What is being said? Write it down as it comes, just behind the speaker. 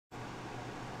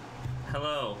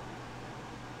Hello.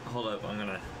 Hold up, I'm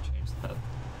gonna change that.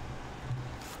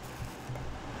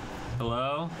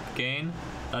 Hello? Gain?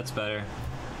 That's better.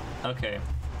 Okay.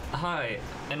 Hi,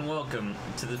 and welcome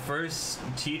to the first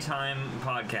Tea Time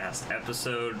podcast,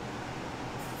 episode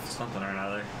something or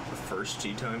another. The first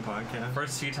Tea Time podcast? The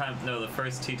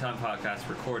first Tea Time podcast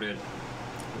recorded.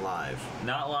 Live.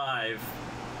 Not live.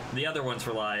 The other ones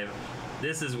were live.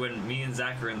 This is when me and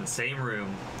Zach are in the same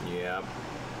room. Yep.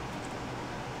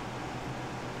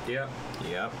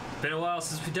 Yep. Been a while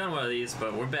since we've done one of these,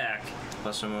 but we're back.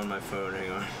 Plus I'm on my phone,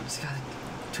 hang on. Just gotta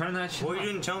turn that shit Well, off. you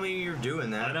didn't tell me you're doing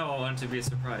that. I know, I wanted it to be a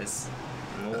surprise.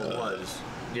 Well, it was.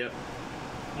 Yep.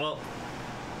 Well,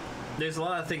 there's a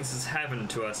lot of things that's happened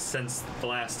to us since the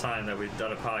last time that we've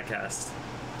done a podcast.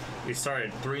 We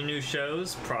started 3 new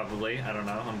shows, probably. I don't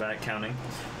know. I'm back counting.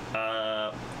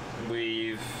 I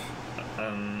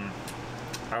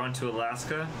went to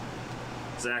Alaska.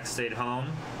 Zach stayed home.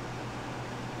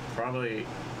 Probably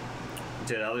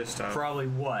did other stuff. Probably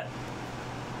what?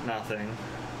 Nothing.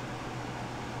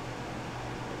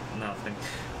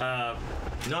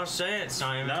 No, say it,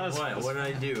 Simon. No, what did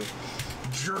I do?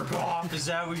 Jerk off? Is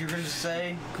that what you're gonna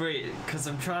say? Great, because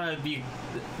I'm trying to be.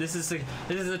 This is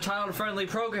a child-friendly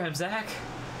program, Zach.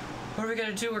 What are we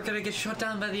gonna do? We're gonna get shut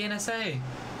down by the NSA,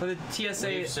 by the TSA.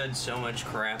 We've said so much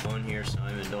crap on here,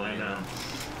 Simon. I know.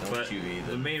 Don't you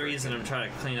either. The main reason I'm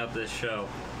trying to clean up this show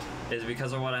is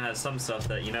because I want to have some stuff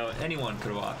that anyone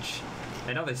could watch,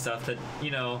 and other stuff that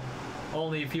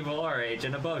only people our age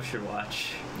and above should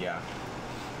watch. Yeah.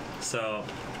 So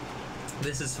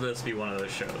this is supposed to be one of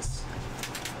those shows.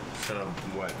 So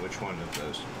What? Which one of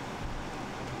those?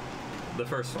 the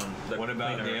first one. What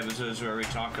about the episodes where we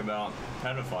talk about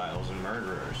pedophiles and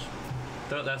murderers?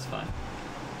 That's fine.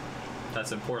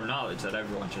 That's important knowledge that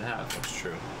everyone should have. That's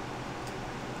true.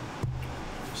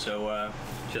 So,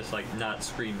 Just like not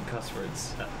scream cuss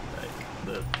words at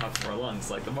the top of our lungs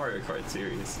like the Mario Kart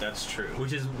series. that's true.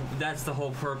 That's the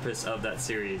whole purpose of that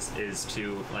series, is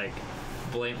to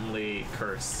blatantly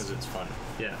curse. Because it's fun.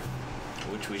 Yeah,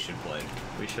 Which we should play.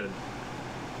 we should.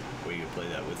 We could play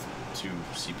that with 2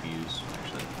 CPUs,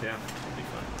 actually. Yeah. It'd be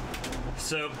fun.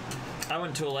 So, I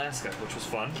went to Alaska, which was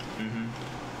fun. Mm-hmm.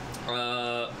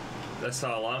 I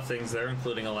saw a lot of things there,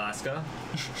 including Alaska,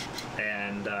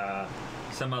 and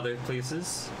some other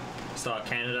places. Saw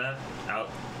Canada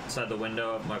outside the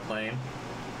window of my plane,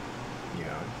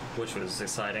 Yeah. which was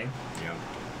exciting.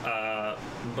 Yeah.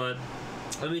 But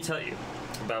let me tell you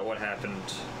about what happened.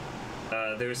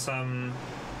 There was some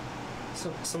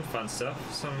fun stuff,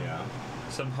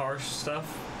 some harsh stuff,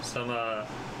 some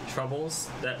troubles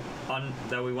that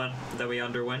we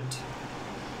underwent.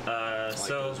 Like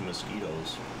those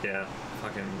mosquitoes. Yeah,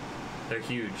 they're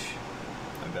huge.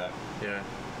 I bet. Yeah.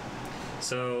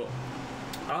 So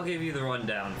I'll give you the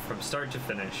rundown from start to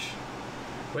finish.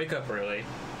 Wake up early.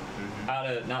 Mm-hmm. Out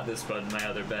of not this bed, my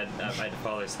other bed at my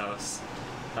father's house,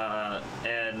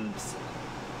 and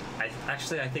I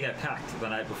think I packed the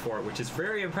night before, which is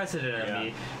very unprecedented of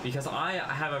me, because I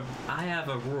have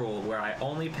a rule where I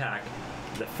only pack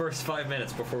the first 5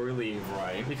 minutes before we leave,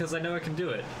 Right. because I know I can do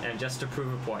it, and just to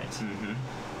prove a point. Mm-hmm.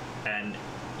 And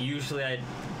usually I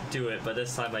do it, but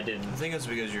this time I didn't. I think it's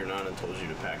because your Nana told you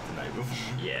to pack the night before.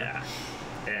 Yeah,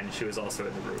 and she was also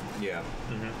in the room. Yeah.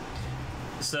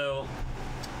 So,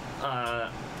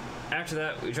 after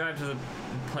that, we drive to the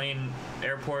plane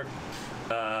airport,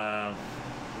 and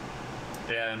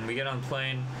we get on the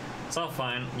plane. It's all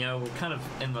fine. We're kind of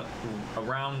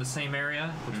around the same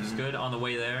area, which was good on the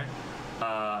way there.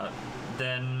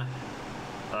 Then,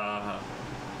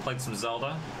 played some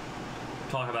Zelda.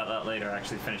 Talk about that later. I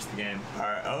actually finished the game.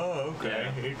 Alright. Oh, okay.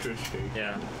 Yeah. Interesting.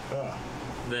 Yeah. Ah.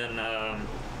 Then,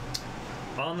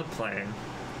 on the plane,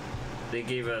 they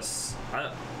gave us...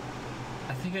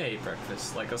 I think I ate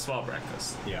breakfast, like a small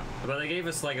breakfast. Yeah. But they gave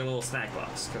us a little snack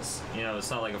box, because,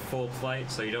 it's not like a full flight,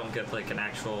 so you don't get an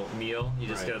actual meal. You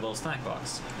just Right. get a little snack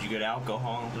box. Did you get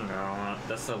alcohol? No,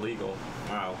 that's illegal.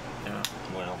 Wow. Yeah.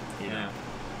 Well, Yeah.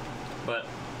 But,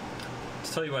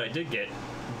 to tell you what I did get,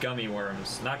 gummy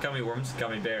worms. Not gummy worms,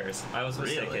 gummy bears. I was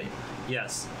mistaken. Really?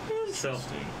 Yes. So,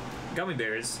 Interesting. gummy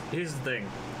bears, here's the thing.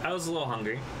 I was a little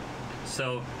hungry,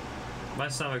 so my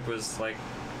stomach was,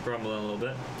 grumbling a little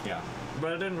bit. Yeah.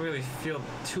 But I didn't really feel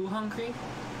too hungry.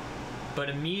 But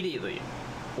immediately,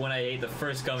 when I ate the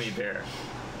first gummy bear,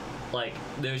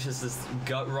 there was just this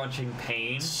gut-wrenching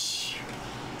pain,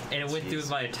 and it went through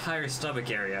my entire stomach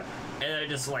area, and I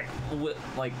just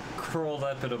curled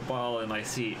up in a ball in my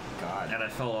seat. God. And I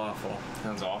felt awful.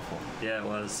 Sounds awful. Yeah, it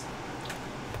was.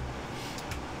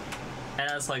 And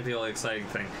that's the only exciting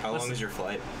thing. How long is your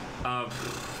flight? A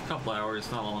couple hours,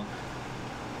 not long.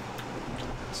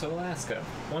 So Alaska.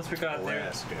 Once we got there,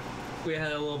 Alaska. we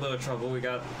had a little bit of trouble. We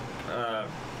got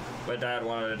my dad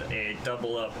wanted a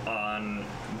double up on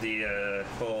the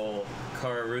whole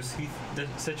Karuski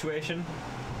situation.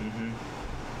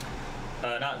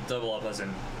 Not double up as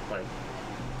in like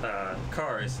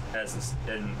cars, as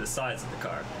in the size of the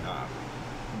car.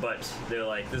 But they're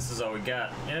like, this is all we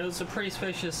got, and it was a pretty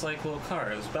spacious like little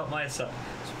car. It was about my size.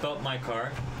 It's about my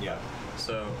car. Yeah.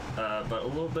 So, but a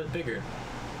little bit bigger.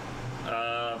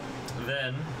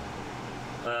 Then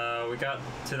we got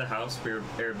to the house. We were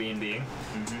Airbnb-ing.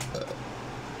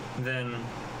 Then,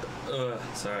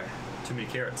 sorry, too many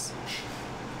carrots.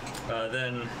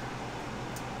 Then,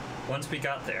 once we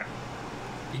got there,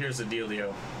 here's the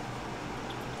dealio.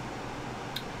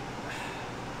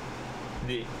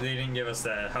 They didn't give us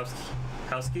the house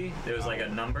key. It was like a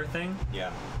number thing.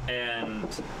 Yeah. And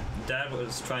Dad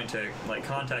was trying to like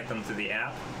contact them through the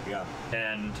app. Yeah.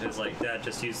 And it was like, Dad,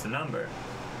 just use the number.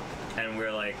 And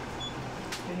we're like,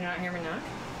 Did you not hear me knock?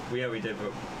 yeah, we did,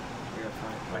 but we were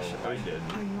fine. I did.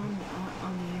 Oh, you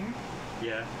on the air?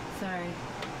 Yeah, Sorry.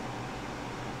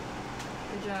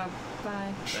 Good job.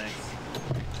 Bye. thanks.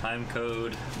 Time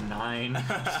code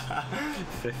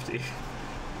 950.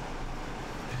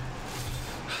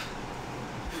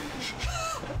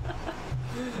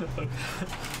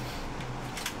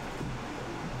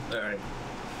 Alright.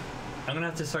 I'm gonna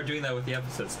have to start doing that with the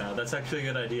episodes now. That's actually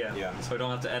a good idea. Yeah. So I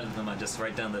don't have to edit them, I just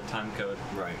write down the time code.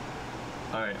 Right.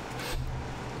 Alright.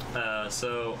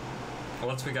 So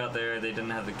once we got there, they didn't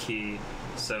have the key.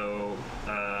 So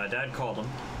Dad called them.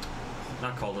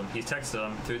 Not called them. He texted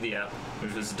them through the app,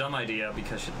 which was a dumb idea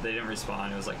because they didn't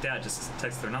respond. It was like, Dad, just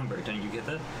text their number. Didn't you get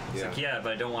that? He's like, yeah,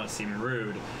 but I don't want to seem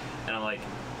rude. And I'm like,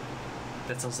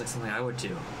 that sounds like something I would do.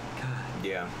 God.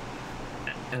 Yeah.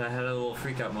 And I had a little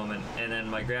freak out moment, and then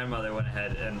my grandmother went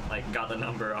ahead and like got the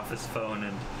number off his phone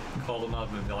and called him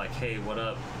up and be like, hey, what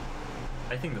up?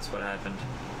 I think that's what happened.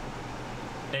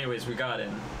 Anyways, we got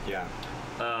in. Yeah.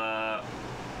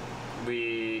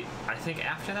 I think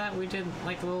after that we did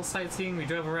like a little sightseeing. We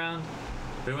drove around.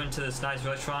 We went to this nice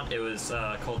restaurant. It was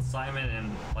called Simon,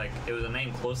 and like it was a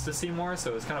name close to Seymour,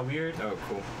 so it was kind of weird. Oh,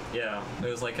 cool. Yeah, it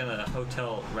was like in a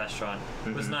hotel restaurant.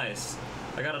 It was nice.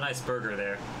 I got a nice burger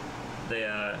there.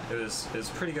 It was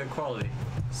pretty good quality.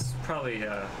 It's probably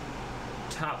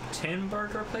top 10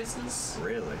 burger places.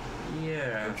 Really?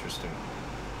 Yeah. Interesting.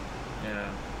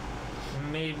 Yeah.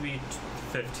 Maybe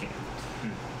 15.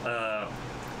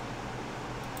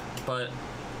 But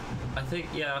I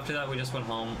think after that we just went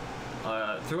home.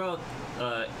 Throughout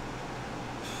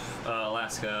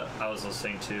Alaska, I was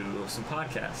listening to some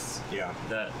podcasts. Yeah.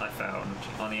 That I found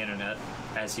on the internet,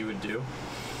 as you would do. You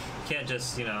can't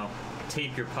just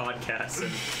tape your podcast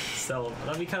and sell.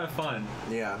 That'd be kind of fun.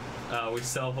 Yeah. We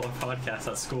sell our podcasts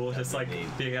at school, just like neat.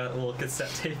 being a little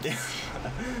cassette tape. Game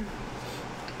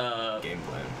plan.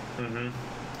 Mm-hmm.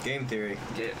 Game theory.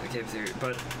 Game theory.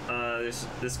 But there's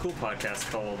this cool podcast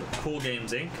called Cool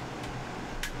Games Inc.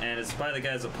 And it's by the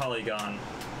guys at Polygon.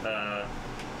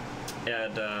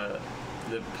 And the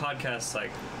podcast's like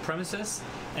premises.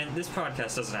 And this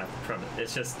podcast doesn't have a premise.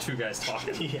 It's just two guys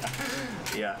talking. Yeah.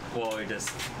 Yeah. Well, we just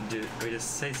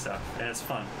say stuff, and it's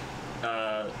fun.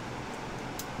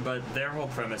 But their whole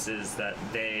premise is that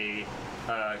they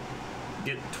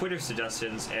get Twitter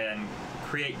suggestions and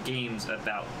create games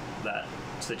about that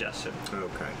suggestion.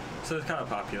 Okay. So it's kind of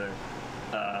popular,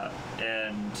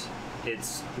 and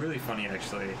it's really funny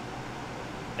actually.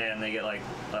 And they get like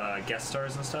guest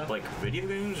stars and stuff. Like video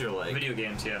games or like Video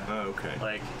games, yeah. Oh, okay.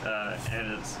 Like,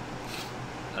 and it's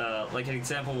like an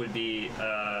example would be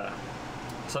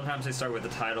sometimes they start with the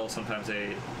title, sometimes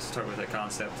they start with a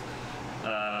concept.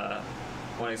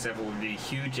 One example would be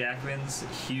Hugh Jackman's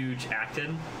Huge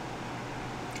Actin'.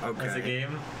 Okay. As a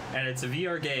game, and it's a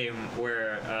VR game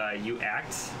where you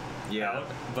act out,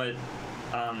 but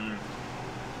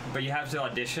you have to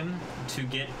audition to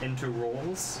get into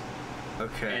roles.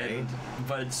 Okay.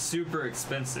 But it's super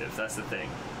expensive. That's the thing.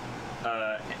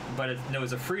 But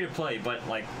it's a free to play, but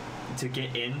like to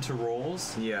get into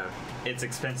roles, it's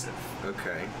expensive.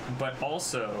 Okay. But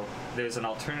also, there's an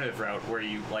alternative route where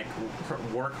you like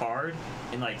work hard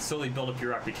and like slowly build up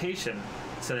your reputation,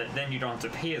 so that then you don't have to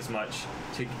pay as much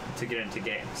to get into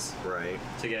games. Right.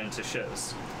 To get into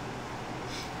shows.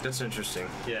 That's interesting.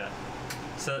 Yeah.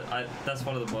 So that's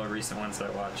one of the more recent ones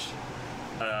that I watched.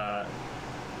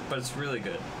 But it's really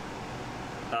good.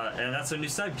 And that's a new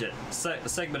segment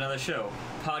of the show.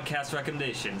 Podcast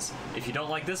recommendations. If you don't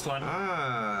like this one,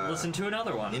 listen to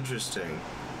another one. Interesting.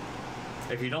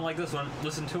 If you don't like this one,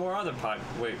 listen to our other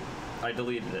Wait, I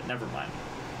deleted it. Never mind.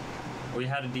 We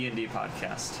had a D&D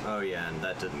podcast. Oh yeah, and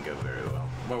that didn't go very well.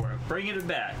 Well, we're bringing it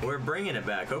back. We're bringing it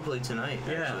back. Hopefully tonight.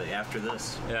 Yeah. Actually, after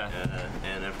this. Yeah.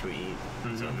 And after we eat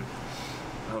something.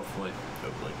 Hopefully.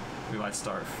 Hopefully. We might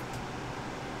starve.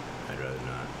 I'd rather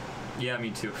not. Yeah,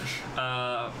 me too.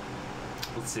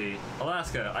 Let's see.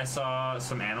 Alaska. I saw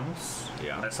some animals.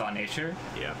 Yeah. I saw nature.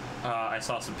 Yeah. I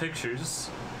saw some pictures,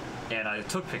 and I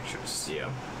took pictures. Yeah.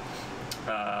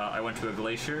 I went to a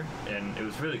glacier, and it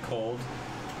was really cold.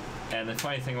 And the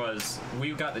funny thing was,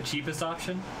 we got the cheapest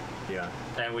option, Yeah.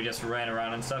 and we just ran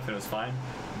around and stuff, and it was fine.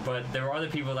 But there were other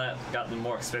people that got the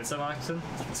more expensive option,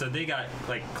 so they got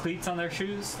like cleats on their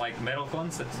shoes, like metal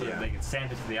ones, so that they could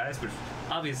stand into the ice, which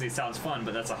obviously sounds fun,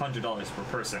 but that's $100 per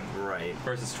person Right.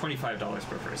 versus $25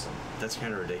 per person. That's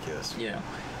kind of ridiculous. Yeah,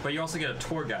 but you also get a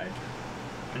tour guide,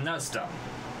 and that's dumb.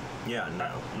 Yeah. No.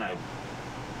 No.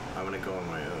 I'm gonna go on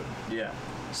my own. Yeah.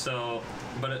 So,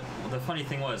 but the funny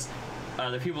thing was,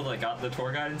 the people that got the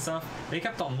tour guide and stuff, they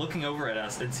kept on looking over at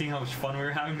us and seeing how much fun we were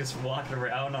having, just walking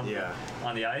around on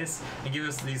the ice, and give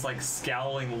us these like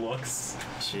scowling looks.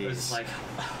 Jeez. It was just like,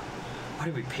 why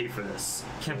did we pay for this?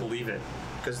 Can't believe it.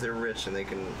 Because they're rich and they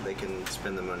can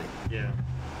spend the money. Yeah.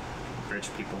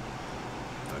 Rich people.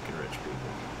 Fucking rich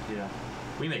people. Yeah.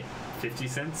 We make 50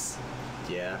 cents.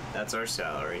 Yeah, that's our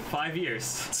salary. 5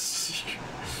 years.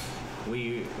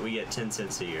 We get 10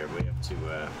 cents a year. We have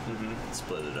to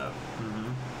split it up.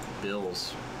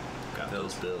 Bills. Got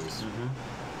those bills.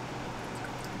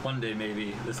 One day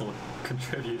maybe this will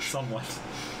contribute somewhat.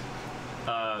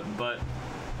 But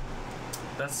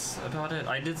that's about it.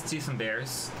 I did see some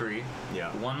bears, 3. Yeah.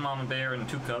 1 mama bear and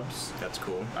 2 cubs. That's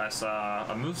cool. I saw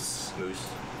a moose, Moose.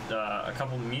 a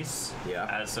couple meese, Yeah.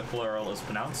 as the plural is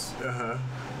pronounced.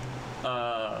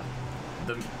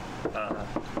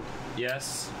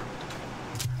 Yes.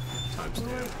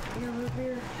 Timestamp. Your root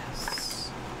beer.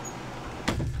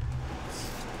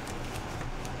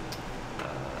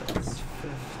 It's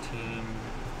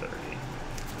 15:30.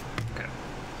 Okay.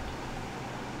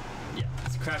 Yeah,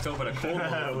 let's crack open a cold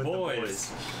one with With the the boys.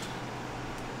 boys.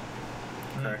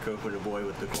 Crack open a boy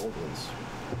with the cold ones.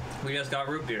 We just got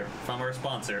root beer from our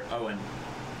sponsor, Owen.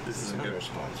 This is a Not good. our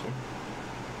sponsor.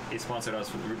 He sponsored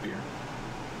us with root beer.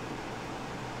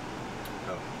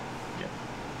 Oh, Yeah.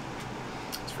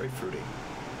 it's very fruity.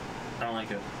 I don't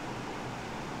like it.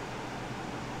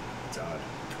 It's odd.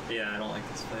 Yeah, I don't like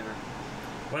this flavor.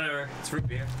 Whatever, it's root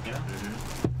beer, you know?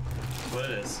 What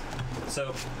it is.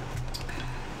 So,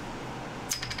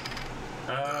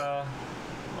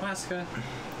 Alaska. It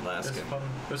was Alaska. fun.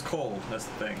 It was cold. That's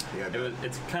the thing. Yeah, I it bet. was.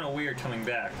 It's kind of weird coming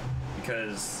back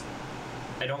because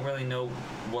I don't really know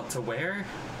what to wear.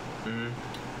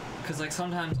 Because like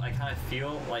sometimes I kind of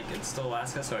feel like it's still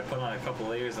Alaska, so I put on a couple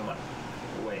layers and I'm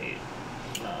like, wait,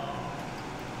 no.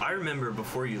 I remember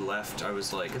before you left, I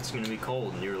was like, it's gonna be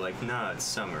cold, and you were like, nah, it's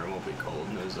summer, it won't be cold.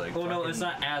 And it was like, Oh no, it's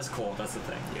fucking- not as cold. That's the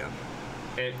thing. Yeah.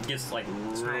 It gets like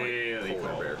It's not really like polar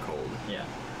cold. bear cold. Yeah.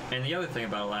 And the other thing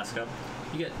about Alaska,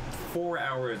 you get 4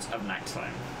 hours of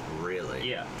nighttime. Really?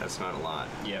 Yeah. That's not a lot.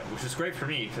 Yeah, which is great for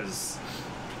me because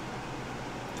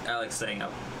I like staying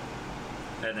up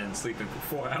and then sleeping for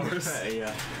 4 hours.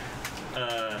 Yeah.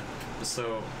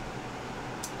 So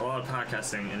a lot of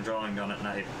podcasting and drawing done at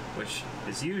night, which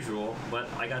is usual, but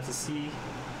I got to see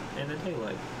in the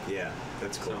daylight. Yeah,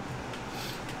 that's cool.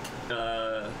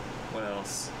 So, what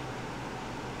else?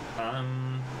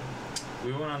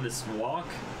 We went on this walk,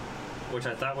 which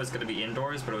I thought was going to be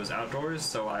indoors, but it was outdoors,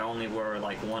 so I only wore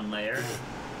like 1 layer.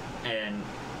 And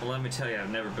let me tell you, I've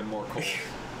never been more cold.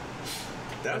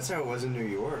 That's how it was in New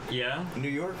York. Yeah? New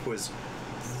York was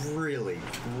really,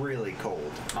 really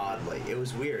cold, oddly. It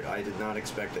was weird. I did not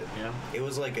expect it. Yeah. It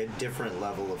was like a different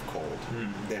level of cold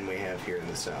than we have here in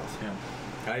the South.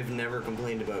 Yeah. I've never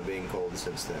complained about being cold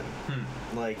since then.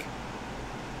 Like,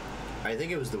 I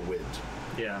think it was the wind.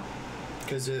 Yeah.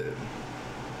 Because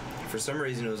for some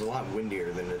reason, it was a lot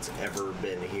windier than it's ever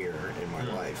been here in my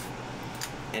life.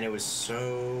 And it was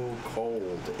so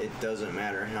cold, it doesn't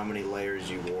matter how many layers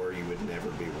you wore, you would never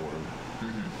be warm.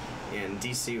 And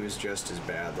DC was just as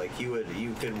bad. Like,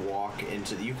 you could walk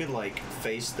into, you could like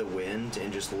face the wind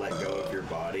and just let go of your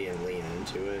body and lean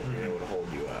into it, and it would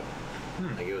hold you up.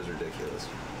 Like, it was ridiculous.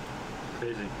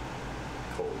 Crazy.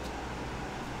 Cold.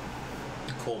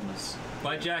 Coldness.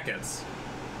 Buy jackets.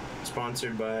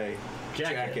 Sponsored by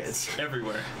Jackets.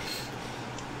 Everywhere.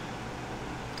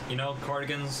 You know,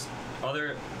 cardigans,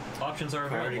 other options are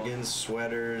available. Cardigans,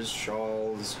 sweaters,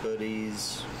 shawls,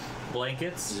 hoodies,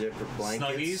 Blankets. zipper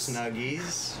blankets,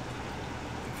 snuggies,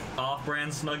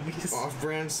 Off-brand snuggies.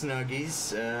 off-brand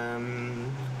snuggies,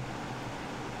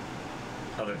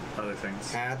 Other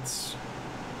things. hats,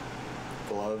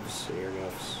 gloves,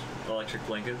 earmuffs. electric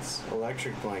blankets.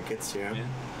 Electric blankets, yeah. Yeah.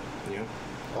 Yeah.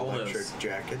 All Electric those.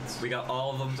 jackets. We got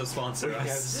all of them to sponsor We have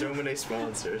us. so many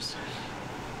sponsors.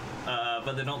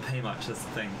 But they don't pay much. That's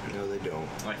the thing. No, they don't.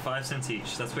 Like 5 cents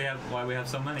each. That's why we have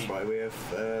so many. That's why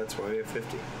we have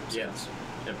 50 Yeah. cents.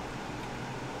 Yep.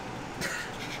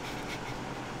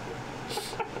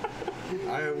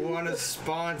 I want a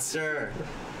sponsor.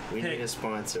 We Hey. need a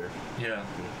sponsor. Yeah.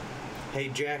 Hey,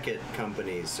 jacket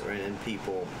companies and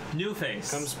people. New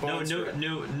face. Come sponsor.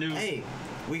 No, new. Hey,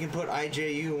 we can put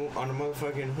IJU on a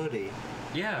motherfucking hoodie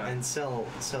Yeah. and sell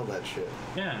that shit.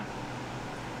 Yeah.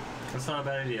 That's not a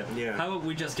bad idea. Yeah. How about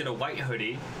we just get a white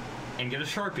hoodie and get a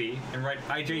Sharpie and write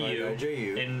IJU, Write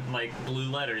IJU. in like blue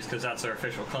letters because that's our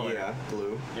official color. Yeah,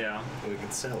 blue. Yeah. We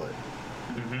can sell it,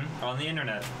 On the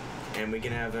internet. and we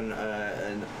can have an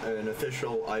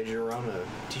official IJurama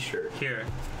T-shirt. Here,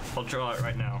 I'll draw it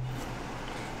right now.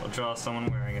 I'll draw someone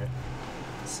wearing it.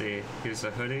 Let's see. Here's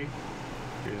a hoodie.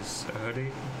 Here's a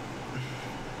hoodie.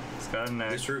 It's got a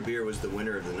neck. This root beer was the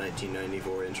winner of the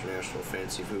 1994 International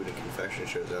Fancy Food and Confection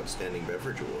Show's Outstanding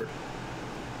Beverage Award.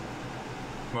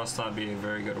 Must not be a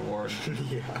very good award.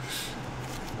 Yeah.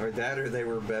 Or that, or they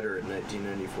were better at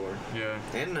 1994 Yeah.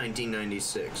 and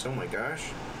 1996. Oh my gosh,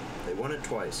 they won it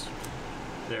twice.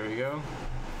 There we go.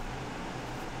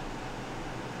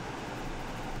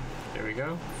 There we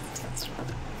go.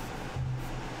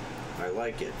 I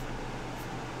like it.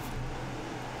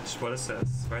 Just what it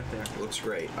says right there. Looks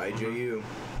great. IJU.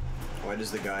 Why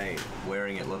does the guy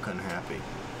wearing it look unhappy?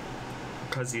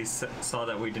 Because he saw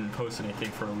that we didn't post anything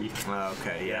for a week.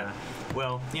 Okay, Yeah.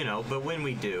 Well, but when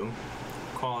we do,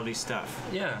 quality stuff.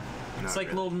 Yeah. It's Not like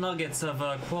really. little nuggets of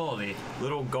quality.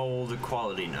 Little gold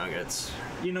quality nuggets.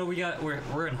 You know,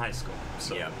 we're in high school,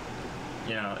 so Yeah.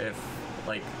 you know, if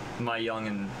like my young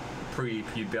and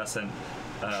pre-pubescent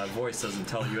voice doesn't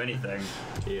tell you anything,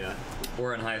 Yeah.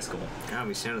 we're in high school. God,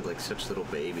 we sounded like such little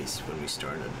babies when we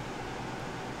started.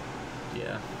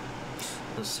 Yeah.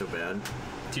 That was so bad.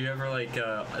 Do you ever like?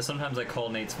 Sometimes I call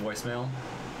Nate's voicemail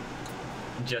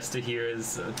just to hear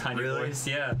his tiny Really? voice.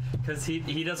 Yeah, because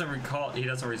he doesn't recall. He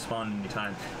doesn't respond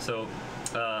anytime. So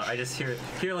I just hear it.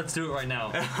 Here, let's do it right now.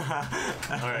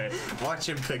 All right. Watch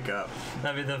him pick up.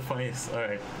 That'd be the funniest. All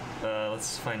right.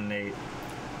 Let's find Nate.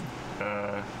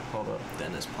 Hold up.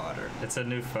 Dennis Potter. It's a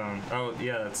new phone. Oh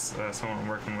yeah, that's someone I'm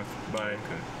working with. Bye.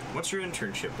 Okay. What's your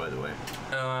internship, by the way?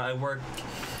 I work.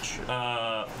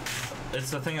 It's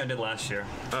the thing I did last year.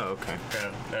 Oh, okay.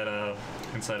 Yeah, at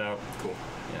Inside Out. Cool.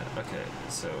 Yeah. Okay.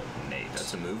 So Nate.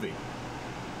 That's a movie.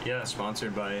 Yeah.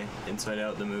 Sponsored by Inside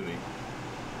Out the movie.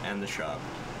 And the shop.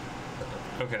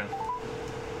 Okay.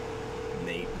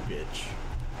 Nate, bitch.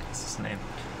 What's his name?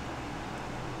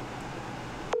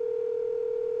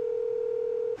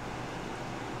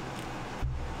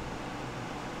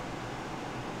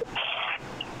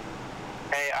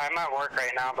 Hey, I'm at work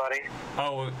right now, buddy.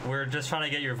 Oh, we're just trying to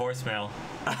get your voicemail.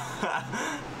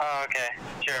 Oh, okay.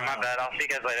 Sure, my bad. I'll see you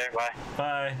guys later. Bye.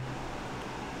 Bye.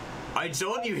 I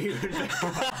told you he would.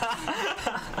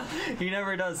 He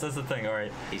never does. That's the thing. All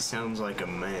right. He sounds like a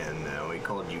man now. He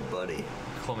called you buddy.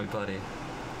 Call me buddy.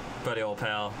 Buddy, old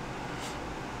pal.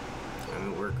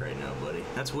 I'm at work right now, buddy.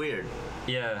 That's weird.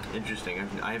 Yeah. Interesting.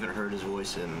 I haven't heard his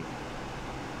voice in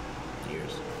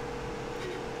years.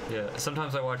 Yeah.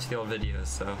 Sometimes I watch the old videos,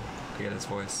 so I get his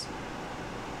voice.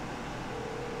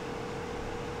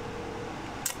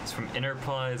 It's from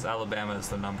Enterprise, Alabama is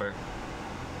the number.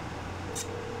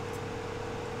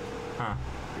 Huh.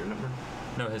 Your number?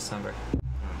 No, his number. Oh,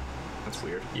 that's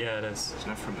weird. Yeah, it is. It's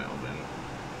not from Alabama.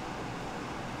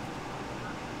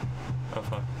 Oh,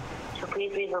 fuck. So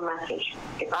please leave a message.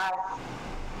 Goodbye.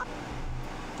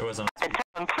 It wasn't. At the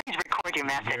tone, please record your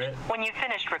message. Hear it? When you've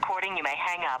finished recording, you may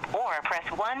hang up or press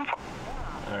 1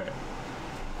 for... Alright.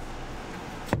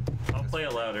 I'll play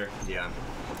it louder. Yeah.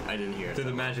 I didn't hear it. Through the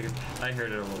that magic of, I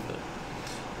heard it a little bit.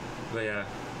 But yeah.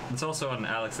 It's also on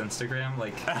Alex's Instagram,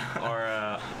 like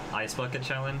our ice bucket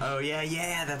challenge. well. Oh,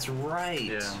 yeah, that's right.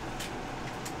 Yeah.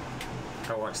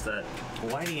 I watched that.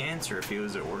 Why'd he answer if he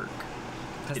was at work?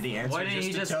 Did he answer Why didn't just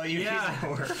he to just tell you yeah. he's at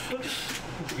work?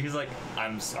 He's like,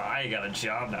 I got a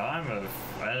job now. I'm an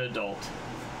adult.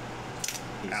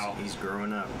 Ow. He's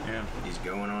growing up. Yeah. He's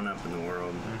going on up in the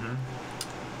world.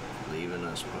 Mm-hmm. Leaving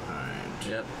us behind.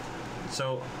 Yep.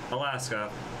 So Alaska,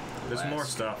 there's more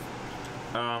Alaska.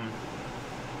 stuff.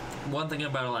 One thing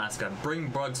about Alaska, bring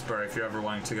bug spray if you're ever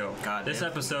wanting to go. God This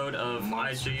damn. episode of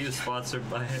Monsters. IGU is sponsored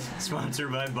by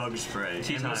Sponsored by Bug Spray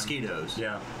Tea and Time. mosquitoes.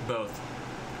 Yeah, both.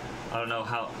 I don't know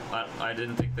how. I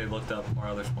didn't think they looked up our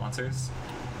other sponsors,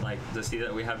 like to see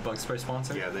that we had bug spray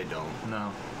sponsored. Yeah, they don't.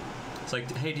 No. It's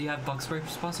like, hey, do you have bug spray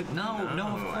sponsored? No,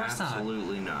 of course not.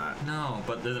 Absolutely not. No,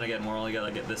 but then again, we're only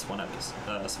gonna get this one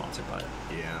episode sponsored by it.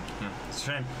 Yeah. Yeah, it's a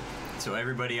shame. So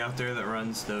everybody out there that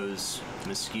runs those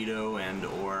mosquito and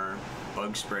or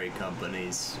bug spray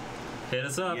companies, Hit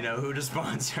us up. you know who to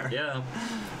sponsor. Yeah.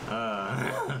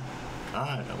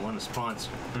 God, I want to sponsor.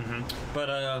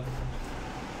 But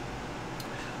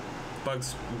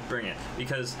bugs, bring it,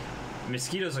 because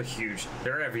mosquitoes are huge.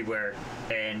 They're everywhere,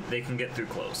 and they can get through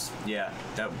clothes. Yeah.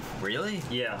 That really?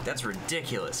 Yeah. That's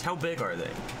ridiculous. How big are they?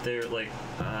 They're like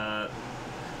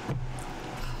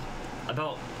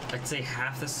about, I'd say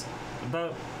half this,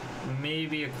 about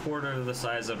maybe a quarter of the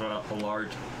size of a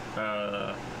large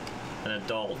an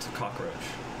adult cockroach.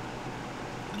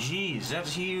 Jeez,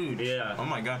 that's huge. Yeah. Oh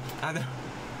my God. God,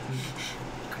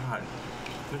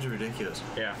 that's ridiculous.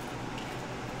 Yeah.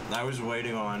 I was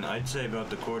waiting on, I'd say about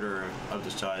the quarter of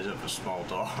the size of a small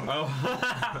dog.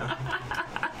 Oh.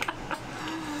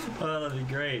 Oh, that'd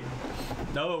be great.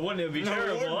 No, it wouldn't. It would be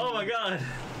terrible. wouldn't. Oh my God.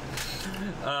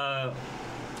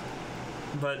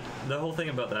 But the whole thing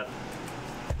about that,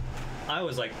 I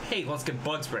was like, hey, let's get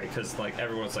bug spray, because like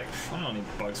everyone's like, I don't need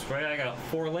bug spray. I got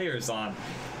 4 layers on,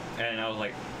 and I was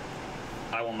like,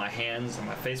 I want my hands and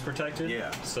my face protected.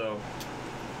 Yeah. So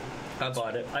I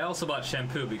bought it. I also bought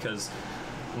shampoo because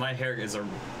my hair is a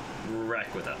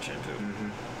wreck without shampoo.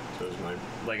 So is mine.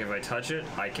 Like if I touch it,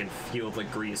 I can feel the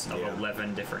grease of Yeah.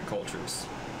 11 different cultures.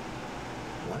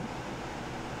 What?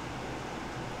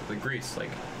 The grease,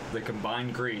 like the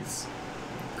combined grease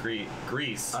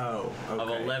Oh, okay. of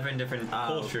 11 different Oh,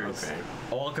 cultures, okay.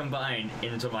 all combined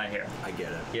into my hair. I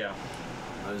get it. Yeah.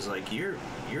 I was like, you're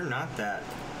not that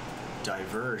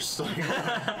diverse.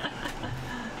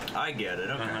 I get it.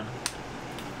 Okay. Uh-huh.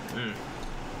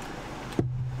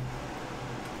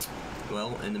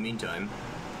 Well, in the meantime,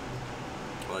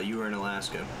 while you were in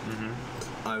Alaska,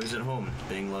 I was at home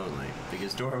being lonely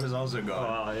because Dora was also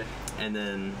gone. Oh, yeah. And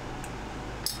then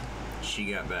she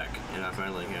got back, and I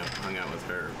finally hung out with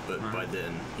her. But by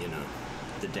then, you know,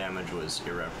 the damage was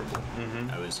irreparable.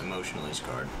 I was emotionally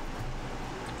scarred.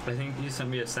 I think you sent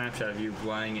me a Snapchat of you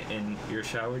lying in your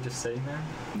shower, just sitting there.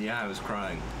 Yeah, I was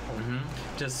crying.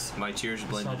 Just My tears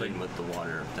blended Something. in with the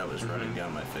water that was running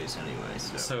down my face anyway.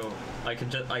 so I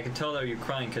could tell that you're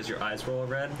crying because your eyes were all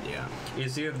red. Yeah.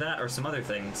 It's either that or some other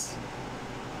things,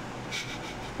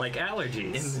 like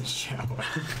allergies. In the shower.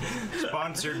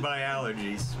 Sponsored by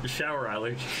allergies. Shower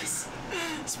allergies.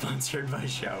 Sponsored by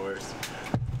showers.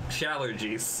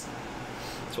 Showergies.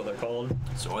 That's what they're called.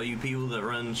 So all you people that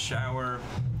run shower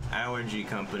allergy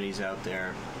companies out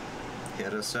there,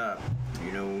 hit us up.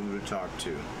 You know who to talk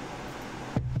to.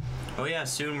 Oh yeah,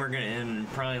 soon we're gonna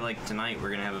end. Probably like tonight,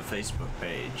 we're gonna have a Facebook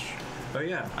page. Oh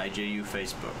yeah. IJU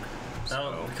Facebook.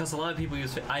 Oh, because a lot of people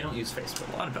use. I don't use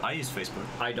Facebook. I use Facebook.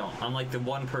 I don't. I'm like the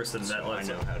one person that So lets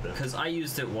I know how to- Because I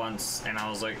used it once, and I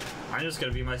was like, I'm just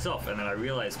gonna be myself, and then I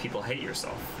realized people hate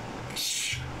yourself.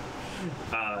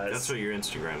 That's what your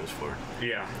Instagram is for,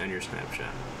 Yeah. and your Snapchat.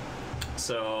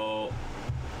 So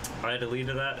I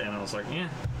deleted that, and I was like, yeah.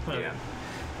 Whatever. Yeah.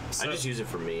 So, I just use it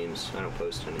for memes. I don't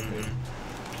post anything.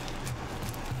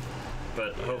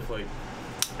 But hopefully,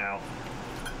 ow.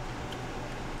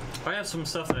 I have some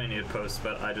stuff that I need to post,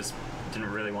 but I just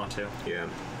didn't really want to. Yeah.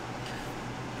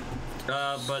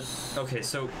 But okay,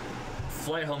 so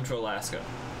flight home to Alaska,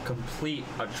 complete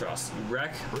atrocity,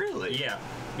 wreck. Really? Yeah,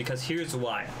 because here's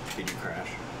why. Did you crash?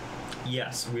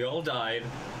 Yes, we all died.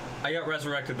 I got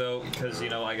resurrected though because you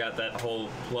know I got that whole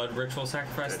blood ritual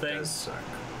sacrifice That thing. does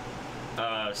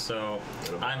suck. So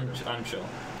Little I'm bugger. chill.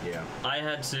 Yeah. I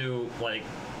had to like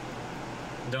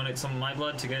donate some of my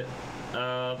blood to get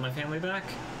my family back.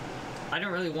 I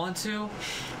didn't really want to,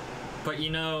 but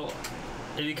you know,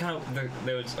 it'd be kind of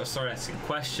they would start asking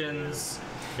questions.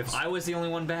 If I was the only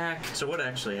one back. So what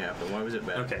actually happened? Why was it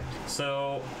bad? Okay,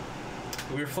 so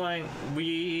we were flying.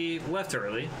 We left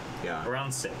early, Yeah.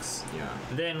 around 6. Yeah.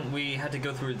 Then we had to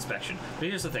go through inspection. But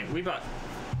here's the thing: we bought.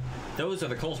 Those are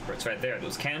the culprits right there.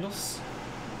 Those candles.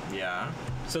 Yeah.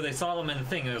 So they saw them in the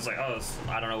thing, and it was like, oh,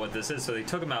 I don't know what this is. So they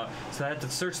took them out. So I had to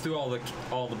search through all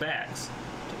the bags,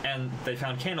 and they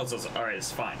found candles. I was like, all right,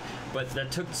 it's fine. But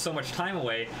that took so much time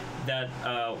away that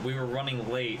we were running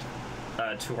late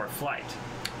to our flight.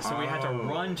 So we had to Oh.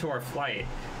 run to our flight.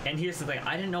 And here's the thing: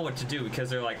 I didn't know what to do because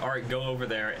they're like, all right, go over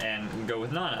there and go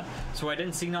with Nana. So I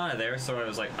didn't see Nana there. So I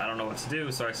was like, I don't know what to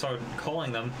do. So I started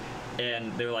calling them.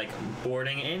 And they were like,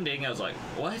 boarding ending. I was like,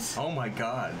 what? Oh my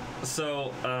God.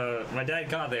 So my dad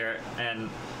got there, and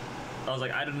I was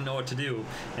like, I didn't know what to do,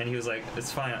 and he was like,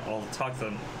 it's fine, I'll talk to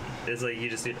them. It's like you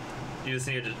just need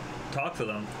to talk to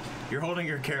them. You're holding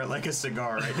your carrot like a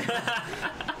cigar right now.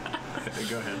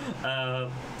 Go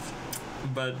ahead.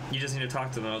 But you just need to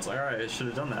talk to them. I was like, all right, I should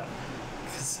have done that.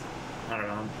 Because, I don't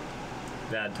know, I'm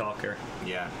a bad talker,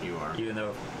 Yeah, you are. even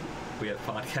though we have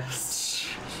podcasts.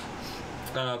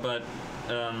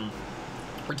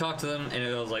 We talked to them, and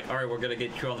it was like, all right, we're going to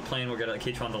get you on the plane. We're going to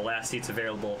get you on the last seats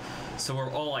available. So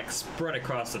we're all, like, spread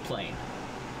across the plane.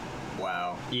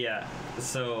 Wow. Yeah,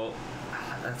 so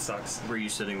that sucks. Were you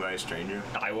sitting by a stranger?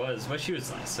 I was, but she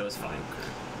was nice, so it's fine.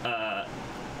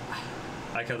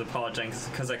 I kept apologizing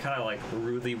because I kind of like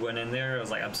rudely went in there. I was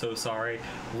like, I'm so sorry.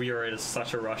 We were in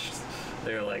such a rush.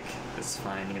 They were like, it's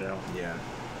fine, you know. Yeah.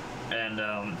 And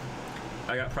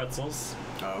I got pretzels.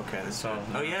 Oh, okay. That's So,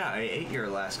 good. Oh yeah, I ate your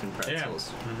Alaskan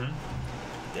pretzels. Yeah. Mm-hmm.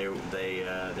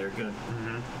 They're good.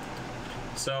 Mm-hmm.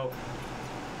 So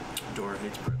Dora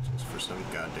hates pretzels for some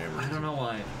goddamn reason. I don't know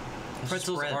why.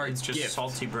 Pretzels Bread, are it's just gift.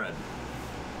 salty bread.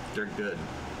 They're good.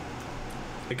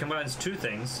 It combines two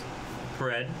things,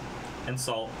 bread and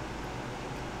salt,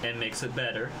 and makes it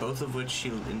better. Both of which she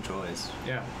enjoys.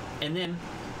 Yeah. And then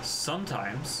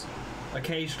sometimes,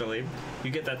 occasionally,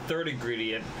 you get that third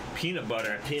ingredient, peanut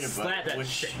butter. Peanut butter, Slap that which,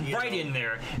 shit you right know, in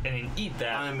there, and then eat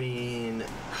that. I mean,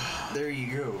 there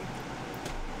you go.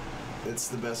 It's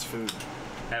the best food.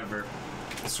 Ever.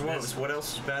 So what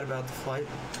else is bad about the flight?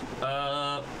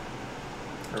 Or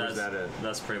That's, is that it?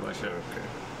 that's pretty much it. Okay.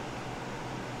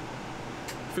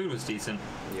 Food was decent.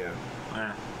 Yeah.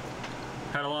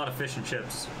 Had a lot of fish and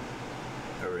chips.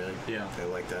 Oh, really? Yeah. They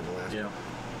like that in Alaska. Yeah.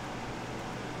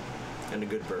 And a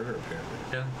good burger, apparently.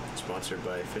 Yeah. Sponsored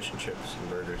by Fish and Chips and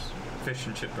Burgers. Fish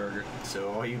and chip burger.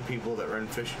 So all you people that run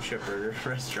fish and chip burger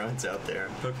restaurants out there,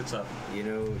 Hook us up. you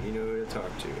know who to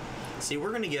talk to. See,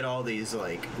 we're gonna get all these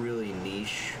like really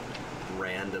niche,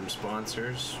 random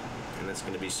sponsors, and it's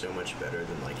gonna be so much better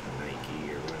than like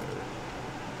Nike or whatever.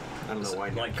 I don't know why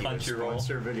Like Nike would Crunchyroll.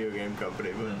 sponsor a video game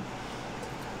company, but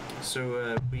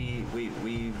so we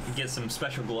You get some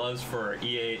special gloves for our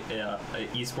EA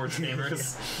esports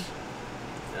gamers.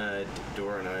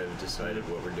 Dora and I have decided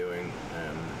what we're doing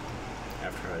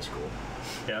after high school.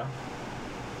 Yeah.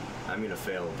 I'm gonna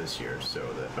fail this year, so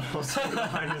that I'll stay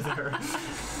behind with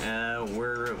her.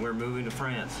 We're moving to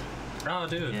France, Oh,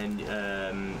 dude.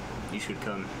 and you should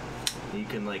come. You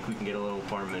can we can get a little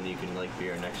apartment. You can be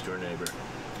our next door neighbor.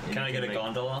 And Can you I get a make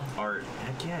gondola? Art?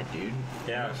 Heck yeah, dude.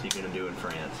 Yeah. What else are you gonna do in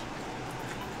France?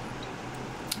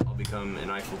 I'll become an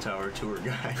Eiffel Tower tour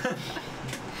guide.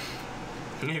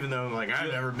 Even though I've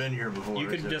never been here before. You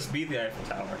could so- just be the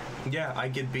Eiffel Tower. Yeah, I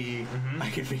could be. Mhm. I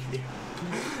could be.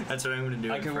 That's what I'm gonna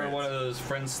do. I in could wear France. one of those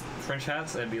French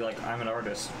hats and be like, I'm an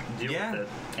artist. Deal Yeah. with it.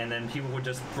 And then people would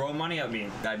just throw money at me.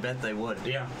 I bet they would.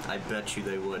 Yeah. I bet you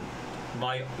they would.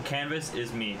 My canvas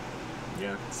is me.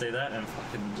 Yeah. Say that and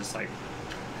fucking just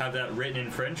have that written in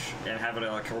French and have it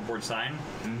on a cardboard sign.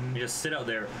 Mhm. You just sit out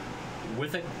there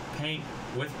with paint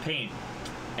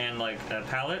and a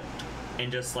palette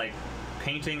and just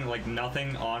painting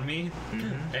nothing on me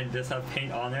Mhm. and just have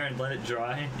paint on there and let it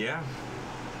dry. Yeah.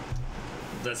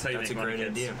 That's how you That's a make money, great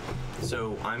kids. idea.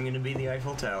 So I'm gonna be the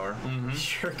Eiffel Tower.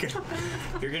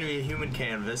 Mhm. You're gonna be a human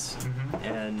canvas,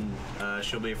 and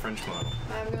she'll be a French model.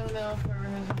 I'm going to mail for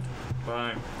revision.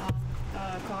 Bye.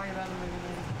 I'll call you about the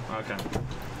movie later. Okay.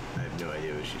 I have no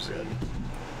idea what she said.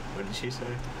 What did she say?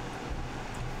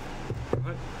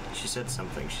 What? She said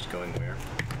something. She's going where?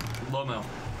 Lomo.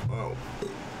 Whoa.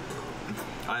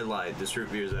 I lied. This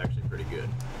root beer is actually pretty good.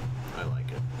 I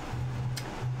like it.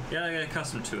 Yeah, I get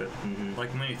accustomed to it. Mhm.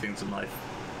 Like many things in life.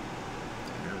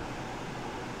 Yeah.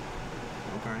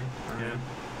 Okay. All right. Yeah.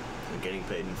 I'm getting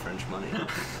paid in French money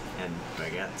and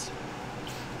baguettes.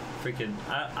 Freaking,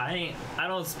 I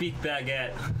don't speak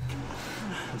baguette.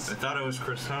 I thought it was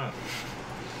croissant.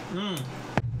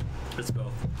 It's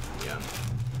both. Yeah.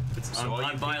 I'm, all you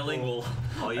I'm bilingual.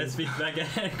 all you- I speak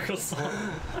baguette and croissant.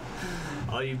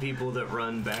 All you people that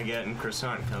run baguette and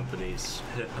croissant companies,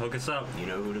 Hook us up. you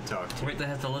know who to talk to. Wait, they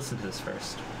have to listen to this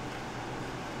first.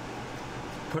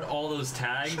 Put all those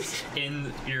tags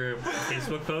in your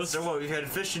Facebook post. So what? We've had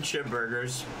fish and chip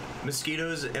burgers,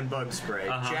 mosquitoes and bug spray,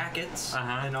 Uh-huh. jackets,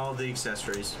 Uh-huh. and all the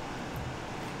accessories.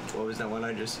 What was that one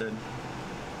I just said?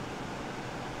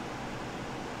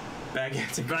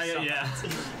 Baguettes and Baguette,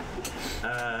 croissants.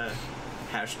 yeah.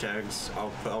 Hashtags.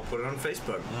 I'll put it on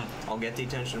Facebook. I'll get the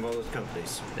attention of all those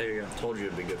companies. There you go. Told you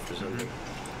it'd be good for something.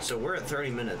 So we're at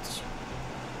 30 minutes.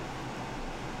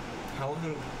 How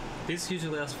long? These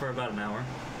usually last for about an hour.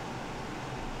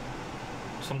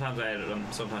 Sometimes I edit them.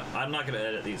 Sometimes I'm not gonna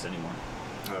edit these anymore.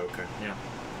 Oh, okay. Yeah.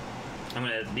 I'm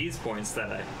gonna edit these points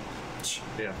that I.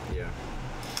 Yeah. Yeah.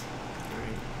 All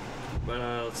right.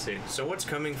 But let's see. So what's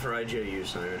coming for IJU,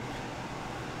 Simon?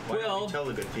 Why don't Well- we tell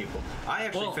the good people? I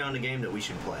actually found a game that we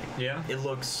should play. Yeah? It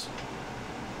looks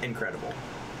incredible.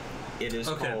 It is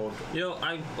Okay. called... You know,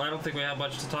 I don't think we have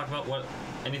much to talk about. What?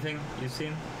 Anything you've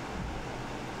seen?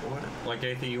 What? Like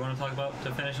anything you want to talk about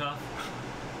to finish off?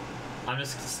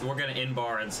 We're gonna in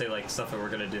bar and say like stuff that we're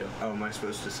gonna do. Oh, am I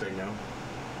supposed to say no?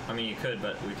 I mean, you could,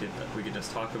 but we could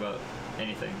just talk about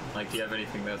anything. Like, do you have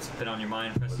anything that's been on your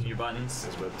mind, pressing your buttons? I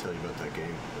was about to tell you about that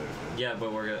game. Yeah,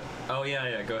 but we're gonna. Oh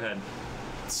yeah, go ahead.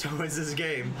 So it's this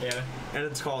game, Yeah, and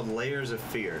it's called Layers of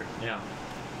Fear. yeah,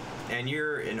 And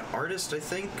you're an artist, I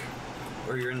think,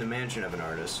 or you're in the mansion of an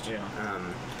artist. Yeah.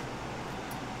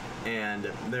 And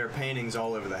there are paintings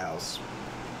all over the house,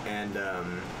 and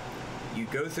you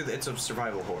go through. It's a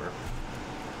survival horror,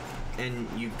 and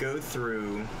you go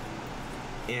through,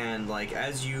 and like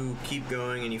as you keep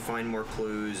going and you find more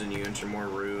clues and you enter more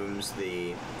rooms,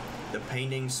 the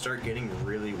paintings start getting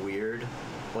really weird,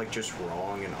 like just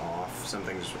wrong and off.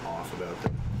 Something's off about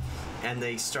them, and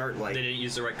they start like they didn't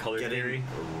use the right color getting theory.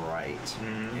 right,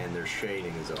 Mhm. and their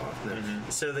shading is off.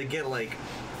 Mhm. So they get like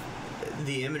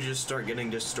the images start getting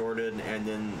distorted, and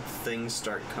then things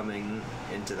start coming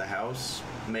into the house.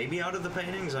 Maybe out of the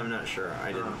paintings, I'm not sure.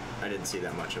 I didn't see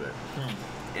that much of it.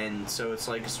 And so it's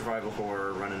like survival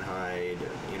horror, run and hide,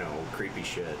 you know, creepy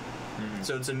shit.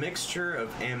 So it's a mixture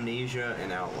of Amnesia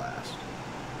and Outlast.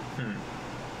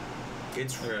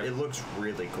 Okay. It looks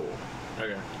really cool.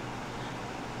 Okay.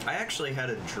 I actually had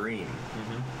a dream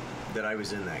that I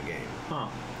was in that game. Huh.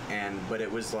 But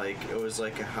it was like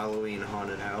a Halloween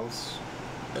haunted house.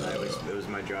 And it was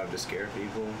my job to scare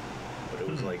people, but it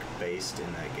was like based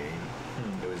in that game.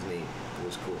 It was neat. It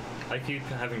was cool. I keep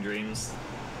having dreams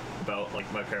about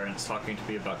like my parents talking to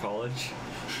me about college,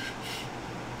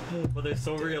 but they're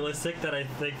so realistic that I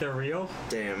think they're real.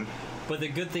 Damn. But the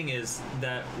good thing is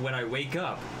that when I wake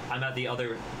up, I'm at the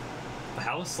other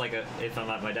house. Like if I'm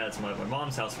at my dad's, I'm at my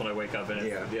mom's house when I wake up, and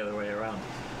it's the other way around.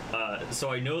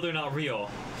 So I know they're not real.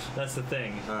 That's the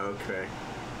thing. Oh, okay.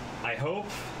 I hope.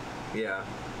 Yeah.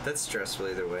 That's stressful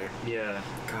either way. Yeah.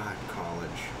 God, college.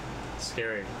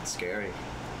 Scary. It's scary.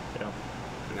 Yeah.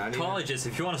 Not even- Colleges,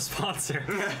 if you want to sponsor.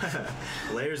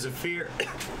 Layers of Fear.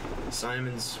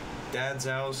 Simon's dad's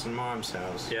house and mom's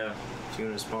house. Yeah. If you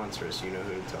want to sponsor us, you know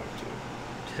who to talk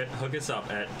to. Hook us up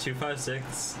at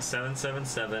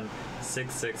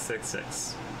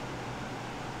 256-777-6666.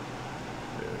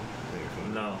 Really? Is that your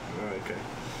phone No. number? Oh, okay.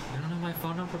 You don't know my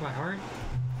phone number by heart?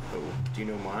 Oh, do you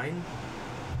know mine?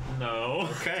 No.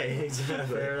 Okay,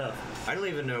 exactly. Fair enough. I don't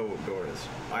even know Dora's.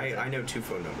 I know 2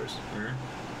 phone numbers.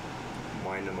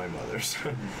 Mine and my mother's.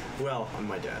 Well, on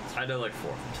my dad's. I know like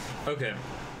 4. Okay.